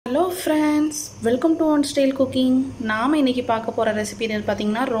Hello friends, welcome to One Style Cooking. நாம இன்னைக்கு பார்க்க போற ரெசிபி என்ன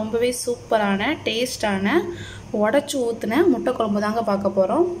பாத்தீங்கன்னா ரொம்பவே சூப்பரான டேஸ்டான உடைச்சு ஊத்துன முட்டை குழம்பு தாங்க பார்க்க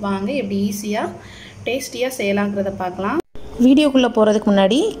போறோம். வாங்க எப்படி ஈஸியா டேஸ்டியா செய்யலாம்ங்கறத பார்க்கலாம். வீடியோக்குள்ள போறதுக்கு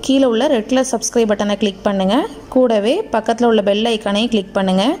முன்னாடி கீழ உள்ள ரெட் கலர் subscribe பட்டனை கிளிக் பண்ணுங்க. கூடவே பக்கத்துல உள்ள பெல் ஐகானையும் கிளிக்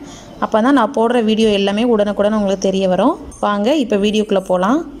பண்ணுங்க. அப்பதான் நான் போடுற வீடியோ எல்லாமே உடனுக்குடன் உங்களுக்கு தெரிய வரும். வாங்க இப்போ வீடியோக்குள்ள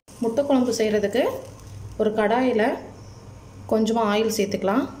போலாம். முட்டை குழம்பு செய்யிறதுக்கு ஒரு கடாயில கொஞ்சமா ஆயில்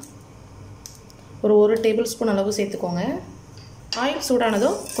சேர்த்துக்கலாம். ஒரு 1 டேபிள்ஸ்பூன் அளவு சேர்த்துக்கோங்க. ஆயில்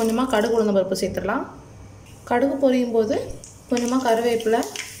சூடானதும் கொஞ்சமா கடுகு உளுந்தம் பருப்பு சேர்த்துடலாம். கடுகு பொரியும் போது கொஞ்சமா கறிவேப்பிலை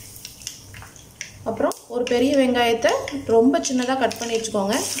அப்புறம் ஒரு பெரிய வெங்காயத்தை ரொம்ப சின்னதா கட் பண்ணி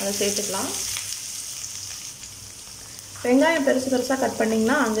வச்சுக்கோங்க. அதை சேர்த்துக்கலாம். வெங்காயம் பெருசு பெருசா கட்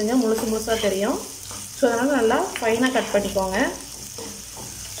பண்ணீங்கன்னா அங்கங்க முழுசா தெரியும். சோ அதனால நல்லா ஃபைனா கட் பண்ணிக்கோங்க.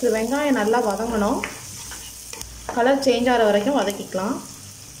 இந்த வெங்காயம் நல்லா வதங்கணும். கலர் சேஞ்ச் ஆகிற வரைக்கும் வதக்கிக்கலாம்.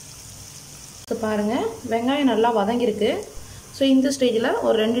 ஸோ பாருங்கள் வெங்காயம் நல்லா வதங்கிருக்கு. ஸோ இந்த ஸ்டேஜில்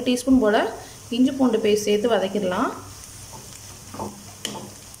ஒரு 2 டீஸ்பூன் போல் இஞ்சி பூண்டு பேஸ்ட் சேர்த்து வதக்கிடலாம்.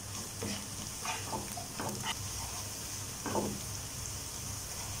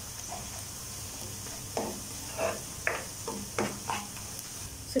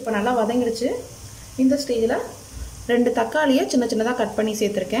 ஸோ இப்போ நல்லா வதங்கிடுச்சு. இந்த ஸ்டேஜில் 2 தக்காளியை சின்ன சின்னதாக கட் பண்ணி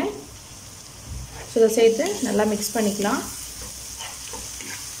சேர்த்துருக்கேன். ஸோ இதை சேர்த்து நல்லா மிக்ஸ் பண்ணிக்கலாம்.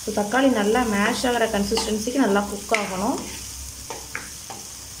 ஸோ தக்காளி நல்லா மேஷ் ஆகிற கன்சிஸ்டன்சிக்கு நல்லா குக் ஆகணும்.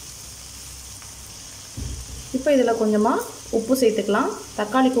 இப்போ இதில் கொஞ்சமாக உப்பு சேர்த்துக்கலாம்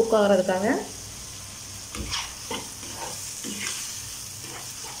தக்காளி குக் ஆகிறதுக்காக.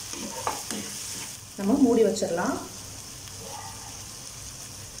 நம்ம மூடி வச்சிடலாம்.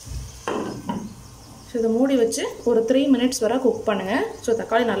 ஸோ இதை மூடி வச்சு ஒரு 3 மினிட்ஸ் வரை குக் பண்ணுங்கள். ஸோ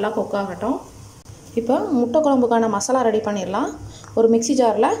தக்காளி நல்லா குக் ஆகட்டும். இப்போ முட்டை குழம்புக்கான மசாலா ரெடி பண்ணிடலாம். ஒரு மிக்ஸி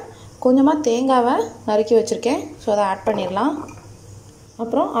ஜாரில் கொஞ்சமாக தேங்காவை நறுக்கி வச்சுருக்கேன். ஸோ அதை ஆட் பண்ணிடலாம்.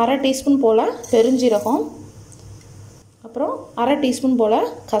 அப்புறம் 1/2 டீஸ்பூன் போல் பெருஞ்சீரகம், அப்புறம் 1/2 டீஸ்பூன் போல்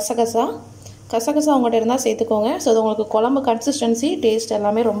கசகசா உங்கள்கிட்ட இருந்தால் சேர்த்துக்கோங்க. ஸோ அது உங்களுக்கு குழம்பு கன்சிஸ்டன்சி டேஸ்ட்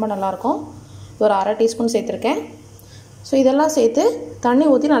எல்லாமே ரொம்ப நல்லாயிருக்கும். ஒரு 1/2 டீஸ்பூன் சேர்த்துருக்கேன். ஸோ இதெல்லாம் சேர்த்து தண்ணி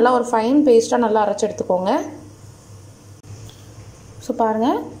ஊற்றி நல்லா ஒரு ஃபைன் பேஸ்ட்டாக நல்லா அரைச்சி எடுத்துக்கோங்க. ஸோ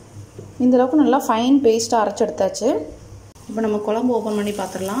பாருங்கள் இந்தளவுக்கு நல்லா ஃபைன் பேஸ்ட்டாக அரைச்சி எடுத்தாச்சு. இப்போ நம்ம குழம்பு ஓப்பன் பண்ணி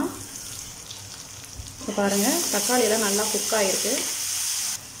பார்த்துடலாம். இப்போ பாருங்கள் தக்காளியெல்லாம் நல்லா குக் ஆகிருக்கு.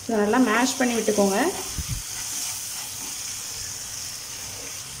 இதை நல்லா மேஷ் பண்ணி விட்டுக்கோங்க.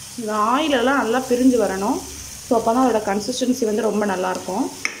 இந்த ஆயிலெல்லாம் நல்லா பிரிஞ்சு வரணும். ஸோ அப்போ தான் அதோட கன்சிஸ்டன்சி வந்து ரொம்ப நல்லாயிருக்கும்.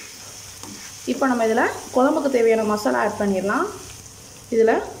 இப்போ நம்ம இதில் குழம்புக்கு தேவையான மசாலா ஆட் பண்ணிடலாம்.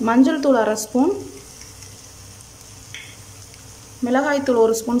 இதில் மஞ்சள் தூள் 1/2 ஸ்பூன், மிளகாய்த்தூள்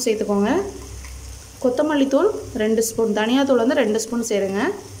 1 ஸ்பூன் சேர்த்துக்கோங்க. கொத்தமல்லி தூள் 2 ஸ்பூன், தனியாத்தூள் வந்து 2 ஸ்பூன் சேருங்க.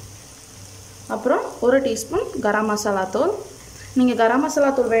 அப்புறம் 1 டீஸ்பூன் கரம் மசாலா தூள். நீங்கள் கரம்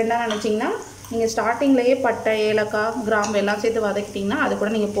மசாலா தூள் வேண்டாம்னு நினச்சிங்கன்னா நீங்கள் ஸ்டார்டிங்லேயே பட்டை, ஏலக்காய், கிராம்பு எல்லாம் சேர்த்து வதக்கிட்டிங்கன்னா அது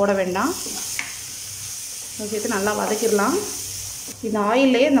கூட நீங்கள் போட வேண்டாம். அதை சேர்த்து நல்லா வதக்கிடலாம். இந்த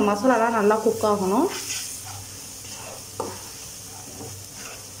ஆயிலே இந்த மசாலாலாம் நல்லா குக் ஆகணும்.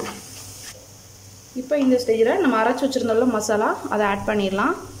 இப்போ இந்த ஸ்டேஜில் நம்ம அரைச்சி வச்சுருந்தோம்ல மசாலா அதை ஆட்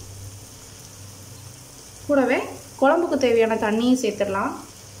பண்ணிடலாம். கூடவே குழம்புக்கு தேவையான தண்ணியும் சேர்த்துடலாம்.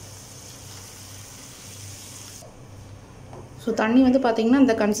 ஸோ தண்ணி வந்து பார்த்திங்கன்னா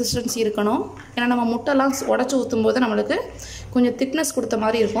இந்த கன்சிஸ்டன்சி இருக்கணும். ஏன்னா நம்ம முட்டைலாம் உடச்சி ஊற்றும் போது நம்மளுக்கு கொஞ்சம் திக்னஸ் கொடுத்த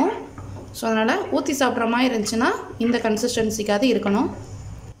மாதிரி இருக்கும். ஸோ அதனால் ஊற்றி சாப்பிட்ற மாதிரி இருந்துச்சுன்னா இந்த கன்சிஸ்டன்சிக்காவது இருக்கணும்.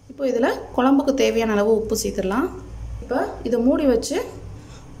 இப்போ இதில் குழம்புக்கு தேவையான அளவு உப்பு சேர்த்துடலாம். இப்போ இதை மூடி வச்சு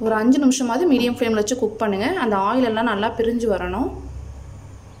ஒரு 5 நிமிஷமாவது மீடியம் ஃப்ளேமில் வச்சு குக் பண்ணுங்கள். அந்த ஆயிலெல்லாம் நல்லா பிரிஞ்சு வரணும்.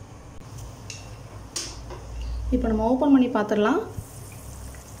 இப்போ நம்ம ஓப்பன் பண்ணி பார்த்துடலாம்.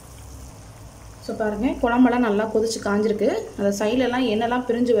 ஸோ பாருங்கள் குழம்பெல்லாம் நல்லா கொதிச்சு காஞ்சிருக்கு. அந்த சைட்லலாம் எண்ணெய்லாம்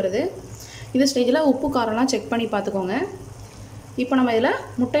பிரிஞ்சு வருது. இந்த ஸ்டேஜில் உப்பு காரம்லாம் செக் பண்ணி பார்த்துக்கோங்க. இப்போ நம்ம இதில்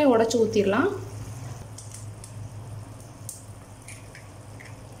முட்டையை உடச்சி ஊற்றிடலாம்.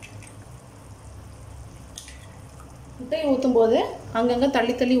 முட்டையை ஊற்றும் போது அங்கங்கே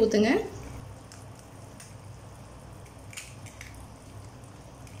தள்ளி ஊற்றுங்க.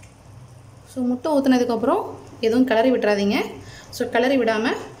 ஸோ முட்டை ஊற்றுனதுக்கப்புறம் எதுவும் கிளறி விட்டுறாதீங்க. ஸோ கிளறி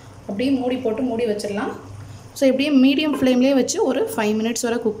விடாமல் அப்படியே மூடி வச்சிடலாம். ஸோ இப்படியே மீடியம் ஃப்ளேம்லேயே வச்சு ஒரு 5 மினிட்ஸ்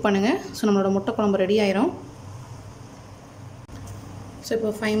வரை குக் பண்ணுங்கள். ஸோ நம்மளோட முட்டை குழம்பு ரெடி ஆயிரும். ஸோ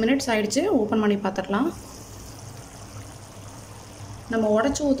இப்போ 5 மினிட்ஸ் ஆகிடுச்சு. ஓப்பன் பண்ணி பார்த்துடலாம். நம்ம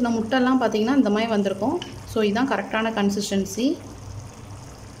உடச்சி ஊற்றின முட்டைலாம் பார்த்திங்கன்னா இந்த மாதிரி வந்திருக்கும். ஸோ இதுதான் கரெக்டான கன்சிஸ்டன்சி.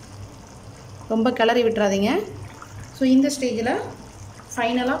 ரொம்ப கிளறி விட்டுறாதீங்க. ஸோ இந்த ஸ்டேஜில்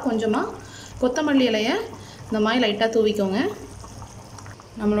ஃபைனலாக கொஞ்சமாக கொத்தமல்லி இலையை இந்த மாதிரி லைட்டாக தூவிக்கோங்க.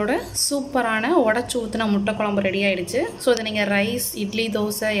 நம்மளோட சூப்பரான உடச்சி ஊற்றின முட்டை குழம்பு ரெடி ஆகிடுச்சு. ஸோ இதை நீங்கள் ரைஸ், இட்லி,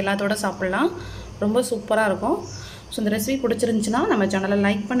 தோசை எல்லாத்தோட சாப்பிட்லாம். ரொம்ப சூப்பராக இருக்கும். ஸோ இந்த ரெசிபி பிடிச்சிருந்துச்சுன்னா நம்ம சேனலை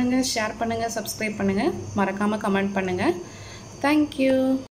லைக் பண்ணுங்கள், ஷேர் பண்ணுங்கள், சப்ஸ்கிரைப் பண்ணுங்கள், மறக்காமல் கமெண்ட் பண்ணுங்கள். தேங்க்யூ.